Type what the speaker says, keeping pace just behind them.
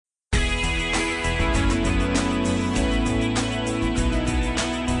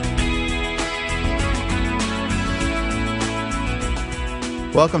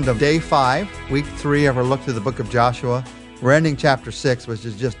Welcome to Day 5, Week 3 of our look through the book of Joshua. We're ending chapter 6, which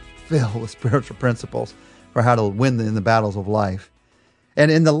is just filled with spiritual principles for how to win in the battles of life.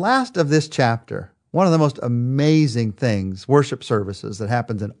 And in the last of this chapter, one of the most amazing things, worship services that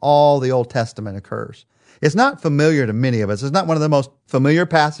happens in all the Old Testament occurs. It's not familiar to many of us. It's not one of the most familiar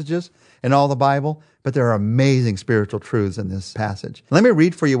passages in all the Bible, but there are amazing spiritual truths in this passage. Let me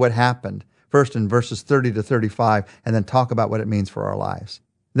read for you what happened, first in verses 30 to 35, and then talk about what it means for our lives.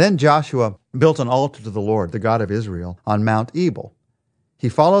 Then Joshua built an altar to the Lord, the God of Israel, on Mount Ebal. He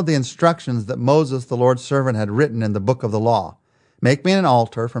followed the instructions that Moses, the Lord's servant, had written in the book of the law. Make me an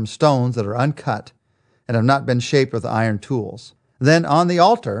altar from stones that are uncut and have not been shaped with iron tools. Then on the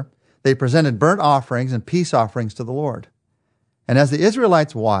altar, they presented burnt offerings and peace offerings to the Lord. And as the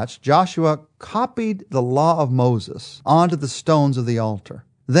Israelites watched, Joshua copied the law of Moses onto the stones of the altar.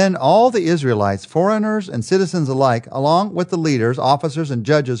 Then all the Israelites, foreigners and citizens alike, along with the leaders, officers, and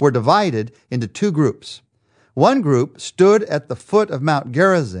judges, were divided into two groups. One group stood at the foot of Mount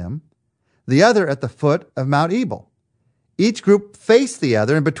Gerizim, the other at the foot of Mount Ebal. Each group faced the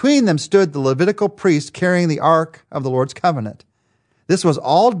other, and between them stood the Levitical priests carrying the Ark of the Lord's covenant. This was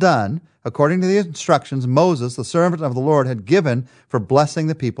all done according to the instructions Moses, the servant of the Lord, had given for blessing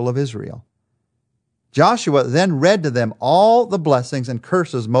the people of Israel. Joshua then read to them all the blessings and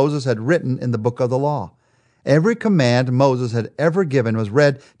curses Moses had written in the book of the law. Every command Moses had ever given was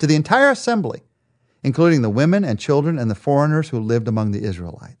read to the entire assembly, including the women and children and the foreigners who lived among the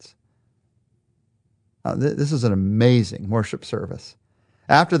Israelites. This is an amazing worship service.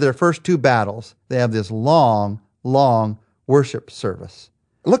 After their first two battles, they have this long worship service.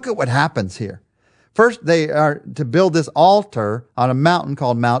 Look at what happens here. First, they are to build this altar on a mountain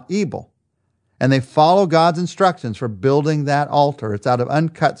called Mount Ebal. And they follow God's instructions for building that altar. It's out of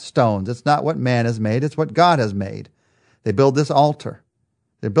uncut stones. It's not what man has made. It's what God has made. They build this altar.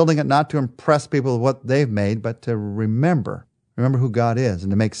 They're building it not to impress people with what they've made, but to remember who God is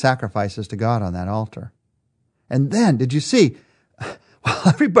and to make sacrifices to God on that altar. And then, did you see, while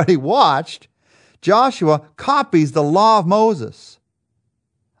everybody watched, Joshua copies the law of Moses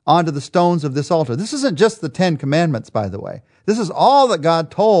onto the stones of this altar. This isn't just the 10 Commandments, by the way. This is all that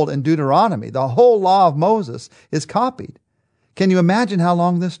God told in Deuteronomy. The whole law of Moses is copied. Can you imagine how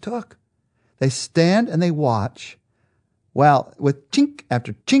long this took? They stand and they watch. Well, with chink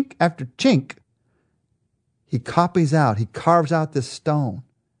after chink after chink, he carves out this stone.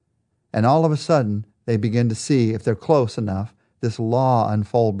 And all of a sudden, they begin to see, if they're close enough, this law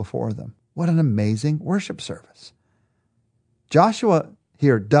unfold before them. What an amazing worship service. Joshua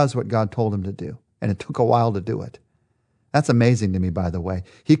here does what God told him to do, and it took a while to do it. That's amazing to me, by the way.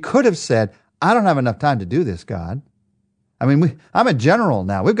 He could have said, I don't have enough time to do this, God. I mean, I'm a general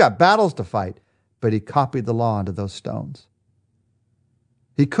now. We've got battles to fight. But he copied the law onto those stones.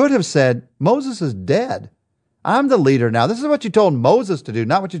 He could have said, Moses is dead. I'm the leader now. This is what you told Moses to do,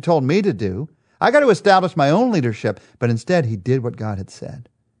 not what you told me to do. I got to establish my own leadership. But instead, he did what God had said.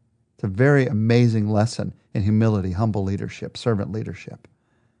 It's a very amazing lesson in humility, humble leadership, servant leadership.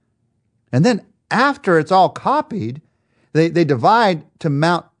 And then after it's all copied, they divide to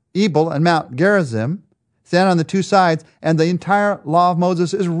Mount Ebal and Mount Gerizim, stand on the two sides, and the entire law of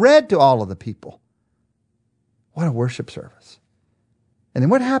Moses is read to all of the people. What a worship service. And then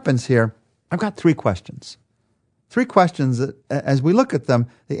what happens here, I've got three questions. Three questions that, as we look at them,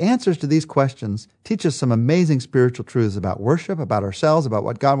 the answers to these questions teach us some amazing spiritual truths about worship, about ourselves, about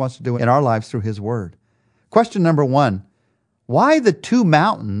what God wants to do in our lives through His Word. Question number one, why the two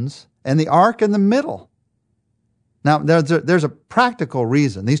mountains and the ark in the middle? Now, there's a practical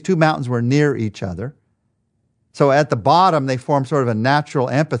reason. These two mountains were near each other. So at the bottom, they form sort of a natural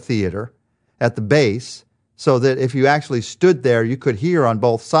amphitheater at the base, so that if you actually stood there, you could hear on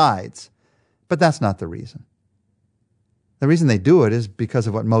both sides. But that's not the reason. The reason they do it is because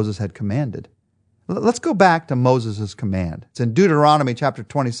of what Moses had commanded. Let's go back to Moses' command. It's in Deuteronomy chapter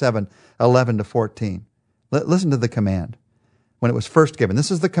 27, 11 to 14. Listen to the command when it was first given. This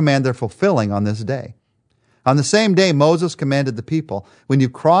is the command they're fulfilling on this day. On the same day, Moses commanded the people, when you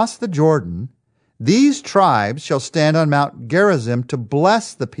cross the Jordan, these tribes shall stand on Mount Gerizim to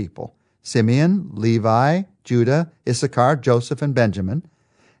bless the people: Simeon, Levi, Judah, Issachar, Joseph, and Benjamin.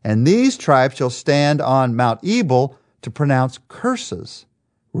 And these tribes shall stand on Mount Ebal to pronounce curses: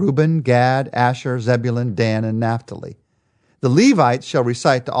 Reuben, Gad, Asher, Zebulun, Dan, and Naphtali. The Levites shall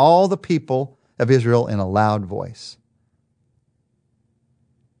recite to all the people of Israel in a loud voice.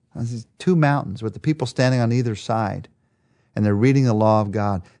 These two mountains with the people standing on either side, and they're reading the law of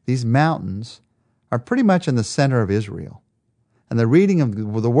God. These mountains are pretty much in the center of Israel. And the reading of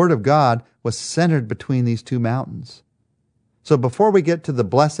the Word of God was centered between these two mountains. So before we get to the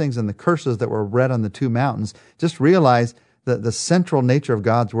blessings and the curses that were read on the two mountains, just realize the central nature of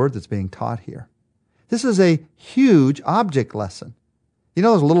God's word that's being taught here. This is a huge object lesson. You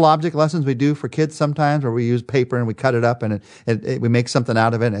know those little object lessons we do for kids sometimes where we use paper and we cut it up and we make something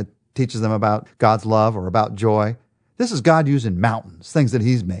out of it and it teaches them about God's love or about joy? This is God using mountains, things that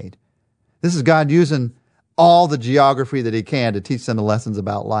he's made. This is God using all the geography that he can to teach them the lessons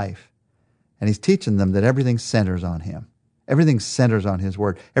about life. And he's teaching them that everything centers on him. Everything centers on his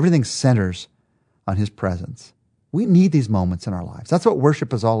word. Everything centers on his presence. We need these moments in our lives. That's what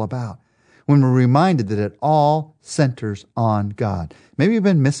worship is all about. When we're reminded that it all centers on God. Maybe you've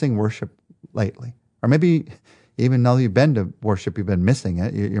been missing worship lately. Or maybe even though you've been to worship, you've been missing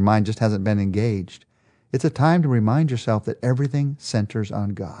it. Your mind just hasn't been engaged. It's a time to remind yourself that everything centers on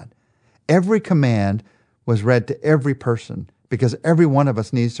God. Every command was read to every person because every one of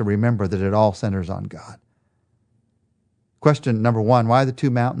us needs to remember that it all centers on God. Question number 1, why the two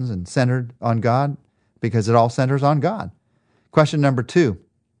mountains and centered on God? Because it all centers on God. Question number 2,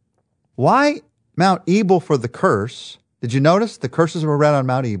 why Mount Ebal for the curse? Did you notice the curses were read on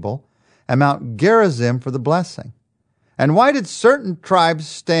Mount Ebal and Mount Gerizim for the blessing? And why did certain tribes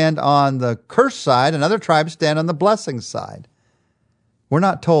stand on the curse side and other tribes stand on the blessing side? We're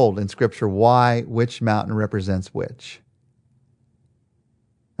not told in Scripture why which mountain represents which.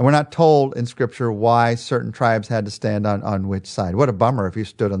 And we're not told in Scripture why certain tribes had to stand on which side. What a bummer if you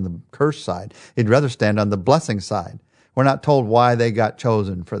stood on the curse side. You'd rather stand on the blessing side. We're not told why they got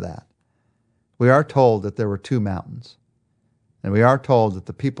chosen for that. We are told that there were two mountains. And we are told that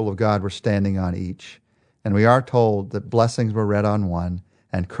the people of God were standing on each. And we are told that blessings were read on one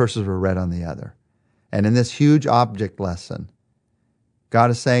and curses were read on the other. And in this huge object lesson,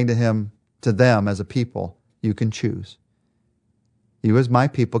 God is saying to them as a people, you can choose. You as my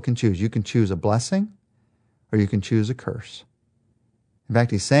people can choose. You can choose a blessing or you can choose a curse. In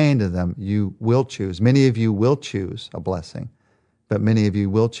fact, he's saying to them, you will choose. Many of you will choose a blessing, but many of you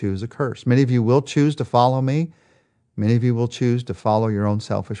will choose a curse. Many of you will choose to follow me. Many of you will choose to follow your own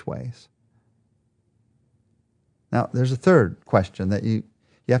selfish ways. Now, there's a third question that you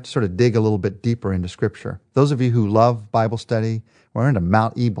have to sort of dig a little bit deeper into Scripture. Those of you who love Bible study, we're into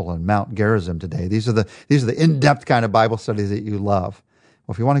Mount Ebal and Mount Gerizim today. These are the in-depth kind of Bible studies that you love.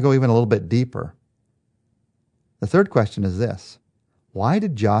 Well, if you want to go even a little bit deeper, the third question is this. Why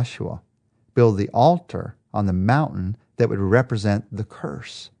did Joshua build the altar on the mountain that would represent the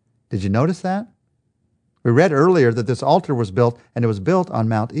curse? Did you notice that? We read earlier that this altar was built, and it was built on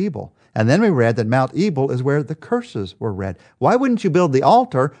Mount Ebal. And then we read that Mount Ebal is where the curses were read. Why wouldn't you build the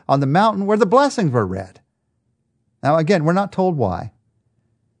altar on the mountain where the blessings were read? Now, again, we're not told why.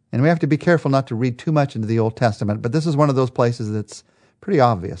 And we have to be careful not to read too much into the Old Testament, but this is one of those places that's pretty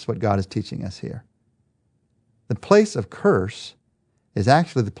obvious what God is teaching us here. The place of curse is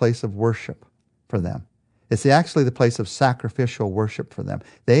actually the place of worship for them. It's actually the place of sacrificial worship for them.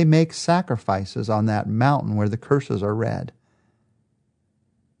 They make sacrifices on that mountain where the curses are read.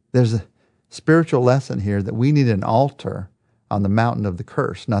 There's a spiritual lesson here that we need an altar on the mountain of the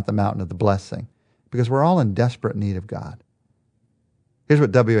curse, not the mountain of the blessing, because we're all in desperate need of God. Here's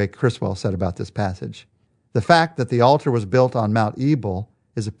what W.A. Criswell said about this passage. The fact that the altar was built on Mount Ebal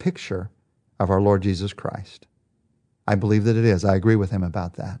is a picture of our Lord Jesus Christ. I believe that it is. I agree with him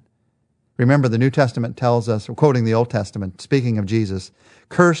about that. Remember, the New Testament tells us, quoting the Old Testament, speaking of Jesus,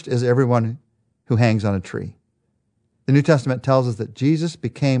 cursed is everyone who hangs on a tree. The New Testament tells us that Jesus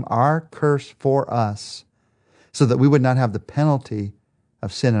became our curse for us so that we would not have the penalty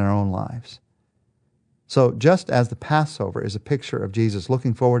of sin in our own lives. So just as the Passover is a picture of Jesus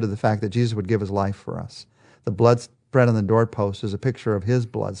looking forward to the fact that Jesus would give his life for us, the blood spread on the doorpost is a picture of his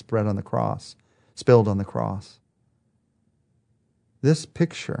blood spread on the cross, spilled on the cross. This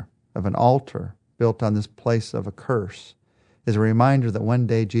picture of an altar built on this place of a curse is a reminder that one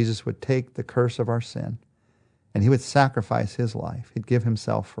day Jesus would take the curse of our sin and he would sacrifice his life. He'd give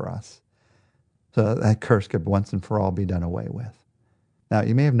himself for us so that curse could once and for all be done away with. Now,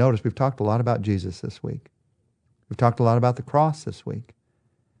 you may have noticed we've talked a lot about Jesus this week. We've talked a lot about the cross this week.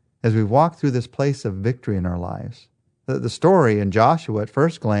 As we've walked through this place of victory in our lives, the story in Joshua at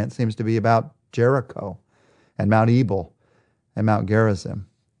first glance seems to be about Jericho and Mount Ebal and Mount Gerizim.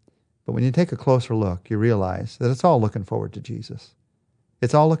 But when you take a closer look, you realize that it's all looking forward to Jesus.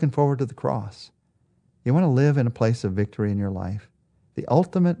 It's all looking forward to the cross. You want to live in a place of victory in your life, the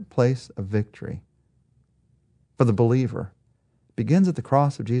ultimate place of victory for the believer begins at the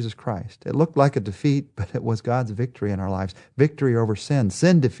cross of Jesus Christ. It looked like a defeat, but it was God's victory in our lives. Victory over sin,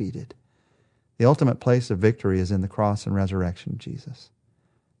 sin defeated. The ultimate place of victory is in the cross and resurrection of Jesus.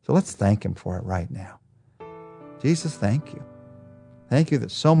 So let's thank him for it right now. Jesus, thank you. Thank you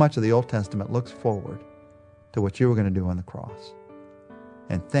that so much of the Old Testament looks forward to what you were going to do on the cross.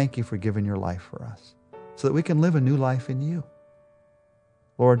 And thank you for giving your life for us so that we can live a new life in you.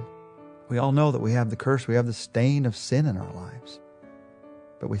 Lord, we all know that we have the curse, we have the stain of sin in our lives.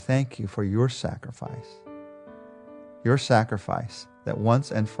 But we thank you for your sacrifice that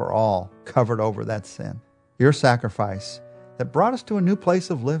once and for all covered over that sin. Your sacrifice that brought us to a new place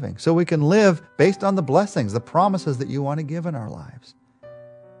of living so we can live based on the blessings, the promises that you want to give in our lives.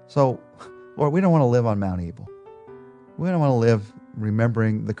 So, Lord, we don't want to live on Mount Ebal. We don't want to live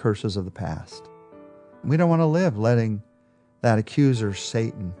remembering the curses of the past. We don't want to live letting that accuser,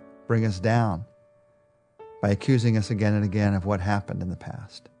 Satan, bring us down by accusing us again and again of what happened in the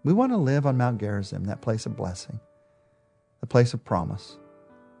past. We want to live on Mount Gerizim, that place of blessing, the place of promise,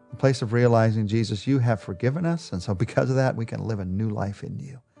 the place of realizing, Jesus, you have forgiven us, and so because of that, we can live a new life in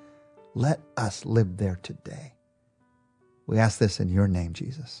you. Let us live there today. We ask this in your name,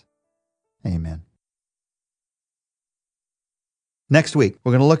 Jesus. Amen. Next week,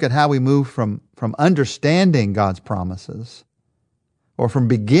 we're going to look at how we move from understanding God's promises, or from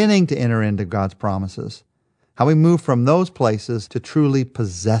beginning to enter into God's promises, how we move from those places to truly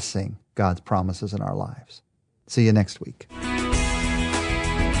possessing God's promises in our lives. See you next week.